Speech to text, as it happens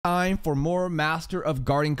time for more Master of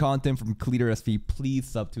Guarding content from Cleater SV. Please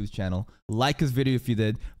sub to his channel. Like his video if you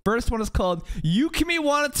did. First one is called Yukime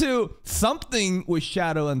wanted to something with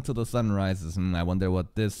shadow until the sun rises. I wonder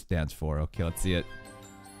what this stands for. Okay, let's see it.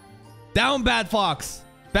 Down, Bad Fox.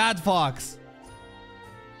 Bad Fox.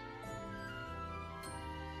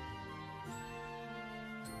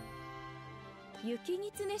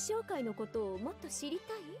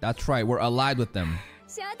 That's right, we're allied with them.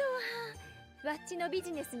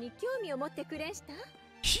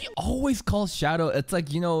 She always calls Shadow. It's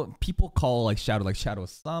like, you know, people call like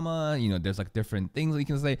Shadow-sama. You know, there's like different things you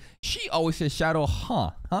can say. She always says Shadow,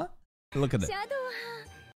 huh? Look at it.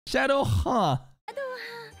 Shadow, huh?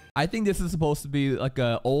 I think this is supposed to be like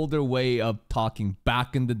an older way of talking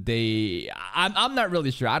back in the day. I'm not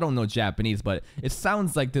really sure. I don't know Japanese, but it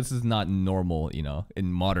sounds like this is not normal, you know,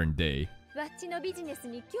 in modern day.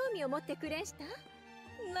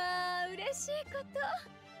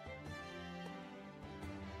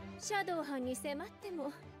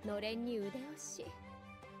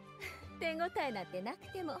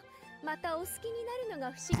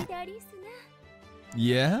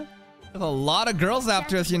 Yeah? There's a lot of girls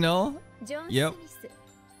after us, you know? Yep.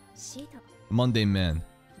 Mundane Man.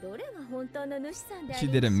 She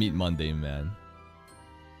didn't meet Mundane Man.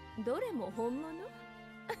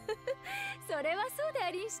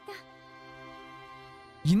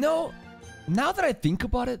 You know, now that I think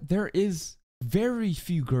about it, there is very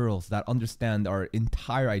few girls that understand our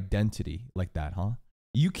entire identity like that, huh?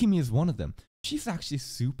 Yukime is one of them. She's actually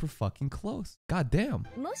super fucking close. God damn.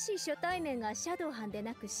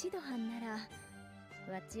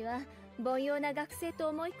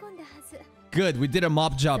 Good, we did a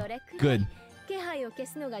mob job. Good.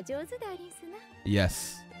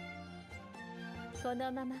 Yes.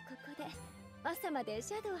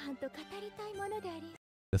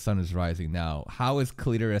 The sun is rising now. How is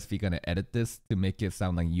Cleater SV gonna edit this to make it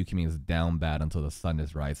sound like Yukime is down bad until the sun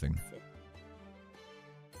is rising?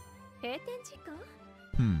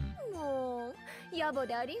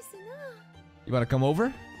 You wanna come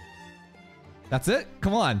over? That's it?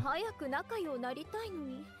 Come on.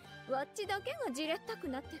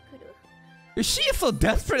 She is so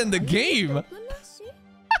desperate in the game.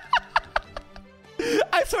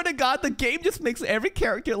 I swear to God, the game just makes every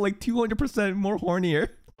character like 200% more hornier.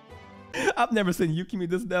 I've never seen Yukime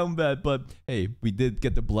this down bad, but hey, we did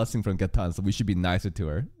get the blessing from Gatan, so we should be nicer to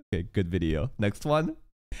her. Okay, good video. Next one.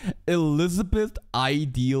 Elizabeth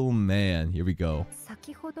Ideal Man. Here we go.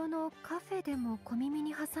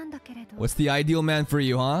 What's the ideal man for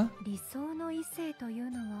you, huh?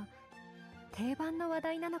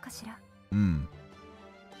 Hmm.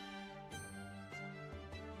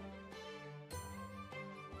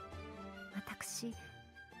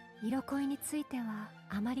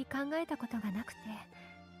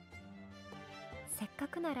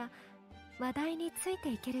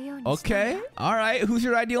 Okay, alright. Who's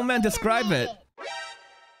your ideal man? Describe it.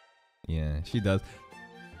 Yeah, she does.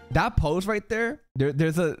 That pose right there,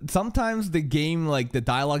 there's a... Sometimes the game, like, the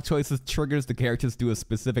dialogue choices triggers the characters to do a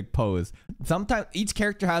specific pose. Sometimes each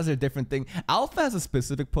character has a different thing. Alpha has a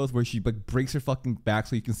specific pose where she like breaks her fucking back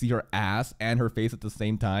so you can see her ass and her face at the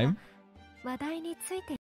same time.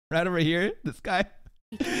 Right over here, this guy.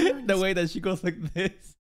 The way that she goes like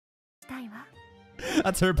this.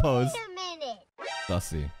 That's her pose.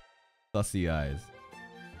 Sussy. Sussy eyes.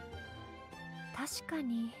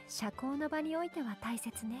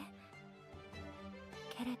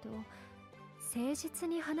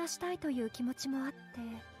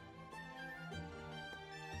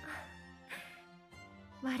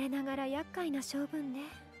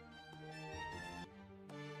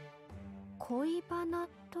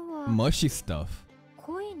 Mushy stuff.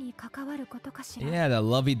 Yeah, the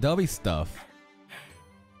lovey-dovey stuff.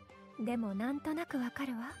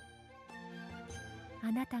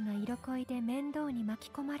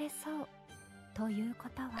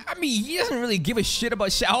 I mean, he doesn't really give a shit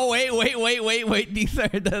about Oh, wait. These are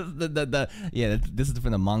yeah, this is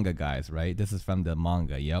from the manga guys, right? This is from the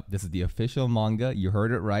manga. Yep, this is the official manga. You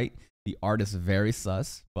heard it right. The art is very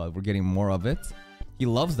sus, but we're getting more of it. He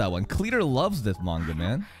loves that one. Cleater loves this manga,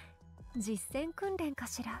 man.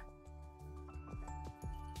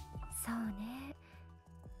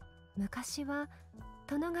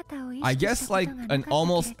 I guess like an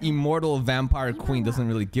almost immortal vampire queen doesn't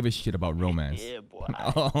really give a shit about romance.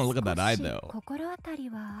 Oh, look at that eye though.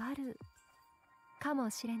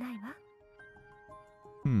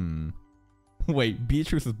 Wait,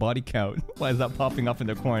 Beatrice's body count. Why is that popping up in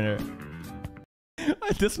the corner?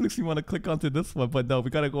 This makes me want to click onto this one, but no, we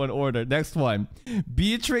gotta go in order. Next one.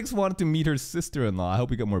 Beatrix wanted to meet her sister-in-law. I hope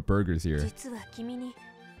we get more burgers here.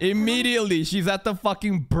 Immediately, she's at the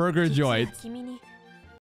fucking burger joint.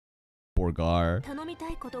 Borgar.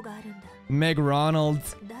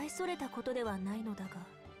 McDonald's.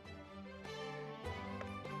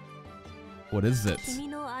 What is it?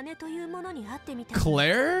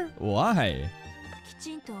 Claire? Why?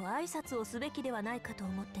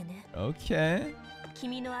 Okay.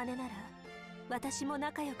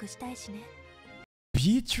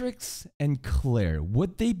 Beatrix and Claire,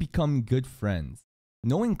 would they become good friends?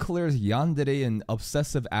 Knowing Claire's yandere and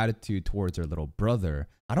obsessive attitude towards her little brother,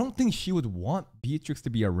 I don't think she would want Beatrix to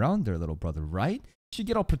be around her little brother, right? She'd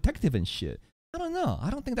get all protective and shit. I don't know. I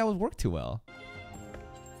don't think that would work too well.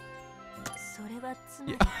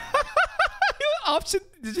 Yeah. Option?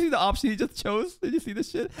 Did you see the option he just chose? Did you see this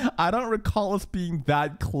shit? I don't recall us being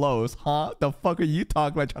that close, huh? The fuck are you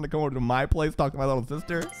talking about? Trying to come over to my place, talk to my little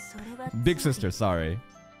sister? Big sister, sorry.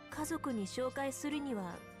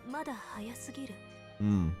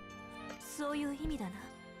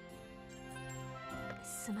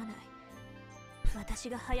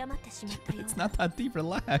 It's not that deep,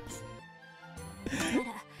 relax.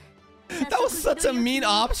 That was such a mean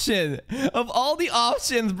option. Of all the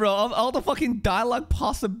options, bro, of all the fucking dialogue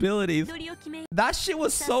possibilities, that shit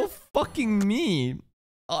was so fucking mean.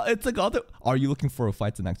 It's like are you looking for a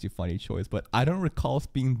fight? It's an actually funny choice, but I don't recall us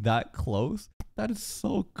being that close. That is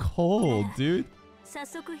so cold, dude.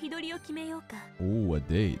 Oh, a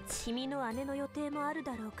date.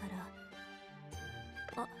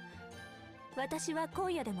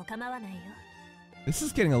 This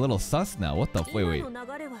is getting a little sus now. What the? Wait.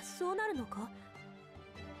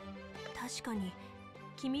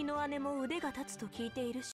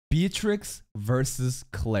 Beatrix versus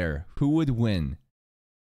Claire. Who would win?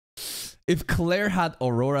 If Claire had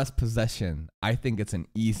Aurora's possession, I think it's an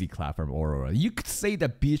easy clap from Aurora. You could say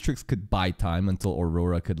that Beatrix could buy time until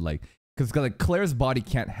Aurora could because like Claire's body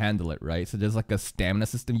can't handle it, right? So there's like a stamina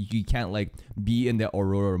system. You can't like be in the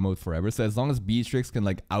Aurora mode forever. So as long as Beatrix can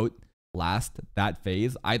like outlast that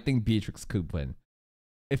phase, I think Beatrix could win.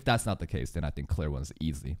 If that's not the case, then I think Claire wins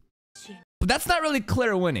easily. But that's not really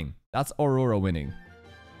Claire winning. That's Aurora winning.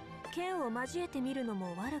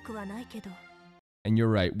 And you're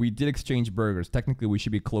right, we did exchange burgers. Technically, we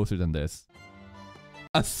should be closer than this.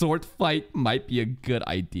 A sword fight might be a good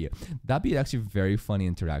idea. That'd be actually a very funny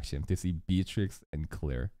interaction to see Beatrix and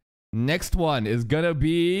Claire. Next one is gonna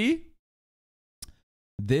be...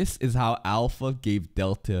 This is how Alpha gave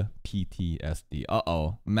Delta PTSD.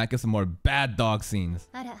 Uh-oh. Matt gets some more bad dog scenes.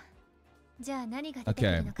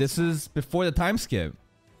 Okay, this is before the time skip.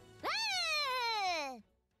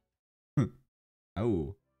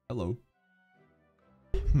 Oh, hello.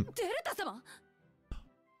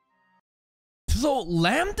 So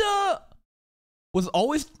Lambda was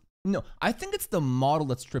always... No, I think it's the model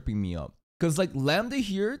that's tripping me up. Because like Lambda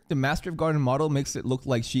here, the Master of Garden model makes it look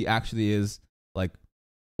like she actually is like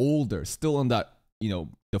older, still in that, you know,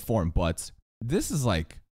 the form. But this is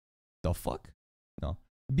like, the fuck? No.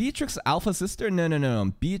 Beatrix Alpha's sister?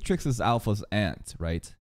 No. Beatrix is Alpha's aunt,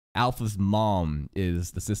 right? Alpha's mom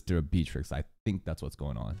is the sister of Beatrix. I think that's what's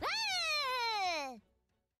going on.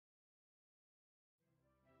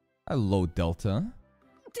 Hello, Delta.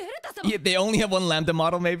 Yeah, they only have one Lambda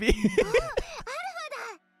model, maybe?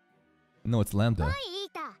 No, it's Lambda.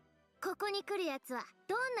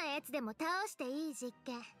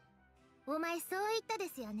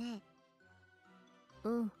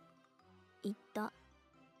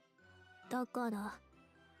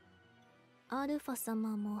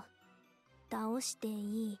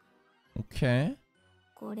 Okay.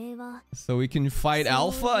 So we can fight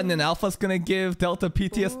Alpha and then Alpha's gonna give Delta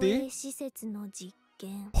PTSD?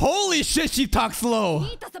 Holy shit, she talks slow!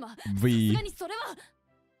 V.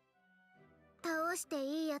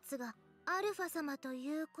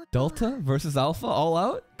 Delta versus Alpha all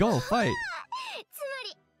out? Go, fight!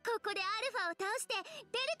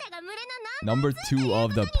 Number 2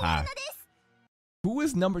 of the pack. Who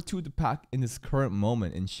is number 2 of the pack in this current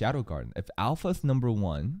moment in Shadow Garden? If Alpha's number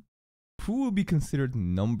 1, who will be considered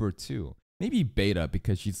number 2? Maybe Beta,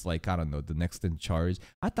 because she's like, I don't know, the next in charge.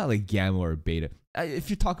 I thought like Gamma or Beta.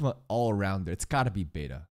 If you're talking about all around there, it's gotta be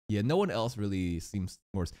Beta. Yeah, no one else really seems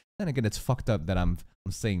worse. Then again, it's fucked up that I'm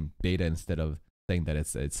saying Beta instead of saying that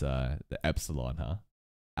it's the Epsilon, huh?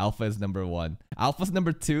 Alpha is number 1. Alpha's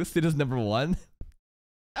number 2. Sid is number 1.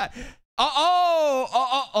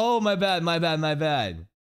 Oh, my bad.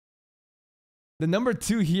 The number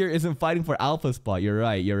 2 here isn't fighting for Alpha spot. You're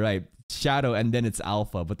right. Shadow and then it's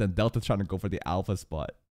Alpha, but then Delta's trying to go for the Alpha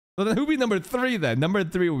spot. So then who'd be number 3 then? Number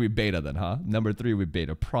 3 would be Beta then, huh? Number 3 would be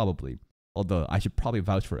Beta, probably. Although I should probably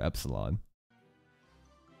vouch for Epsilon.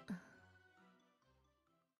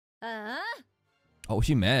 Oh,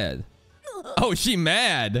 she mad. Oh, she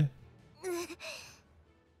mad.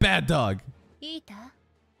 Bad dog.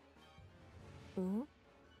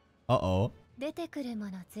 Uh-oh.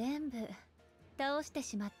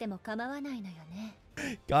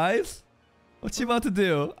 Guys, what's she about to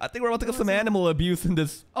do? I think we're about to get some animal abuse in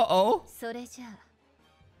this. Uh-oh.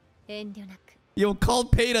 Yo, call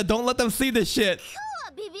Peta. Don't let them see this shit.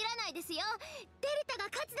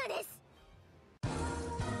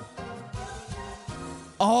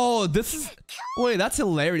 Oh, this is... Wait, that's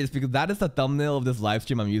hilarious because that is the thumbnail of this live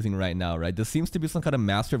stream I'm using right now, right? This seems to be some kind of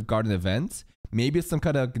Master of Garden event. Maybe it's some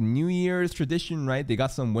kind of New Year's tradition, right? They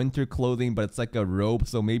got some winter clothing, but it's like a robe.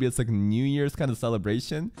 So maybe it's like New Year's kind of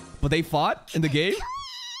celebration. But they fought in the game?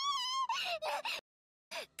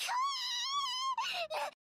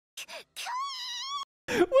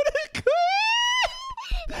 What a...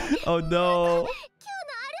 Oh no.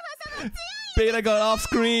 Beta got off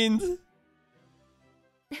screen.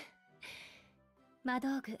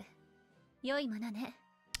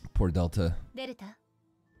 Poor Delta.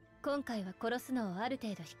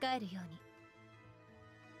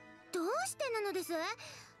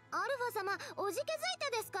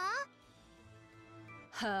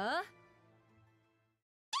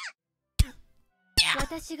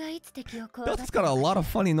 Delta's got a lot of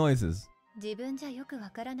funny noises.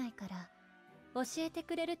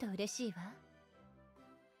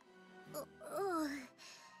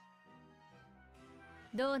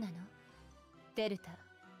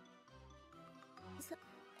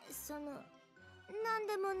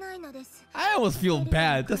 I almost feel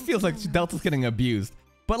bad. This feels like Delta's getting abused.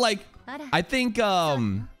 But like, I think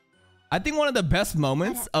one of the best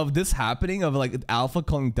moments of this happening, of like Alpha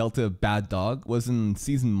calling Delta a bad dog, was in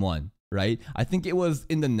season 1, right? I think it was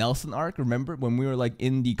in the Nelson arc. Remember when we were like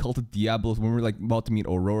in the Cult of Diablos, when we were like about to meet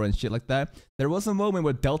Aurora and shit like that? There was a moment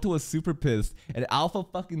where Delta was super pissed and Alpha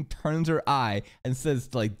fucking turns her eye and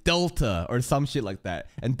says like Delta or some shit like that.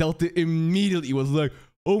 And Delta immediately was like,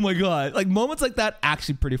 oh my god. Like moments like that,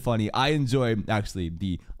 actually pretty funny. I enjoy actually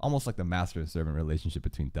the almost like the master and servant relationship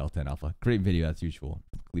between Delta and Alpha. Great video as usual.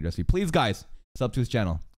 Cleater. Please guys, sub to his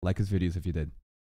channel. Like his videos if you did.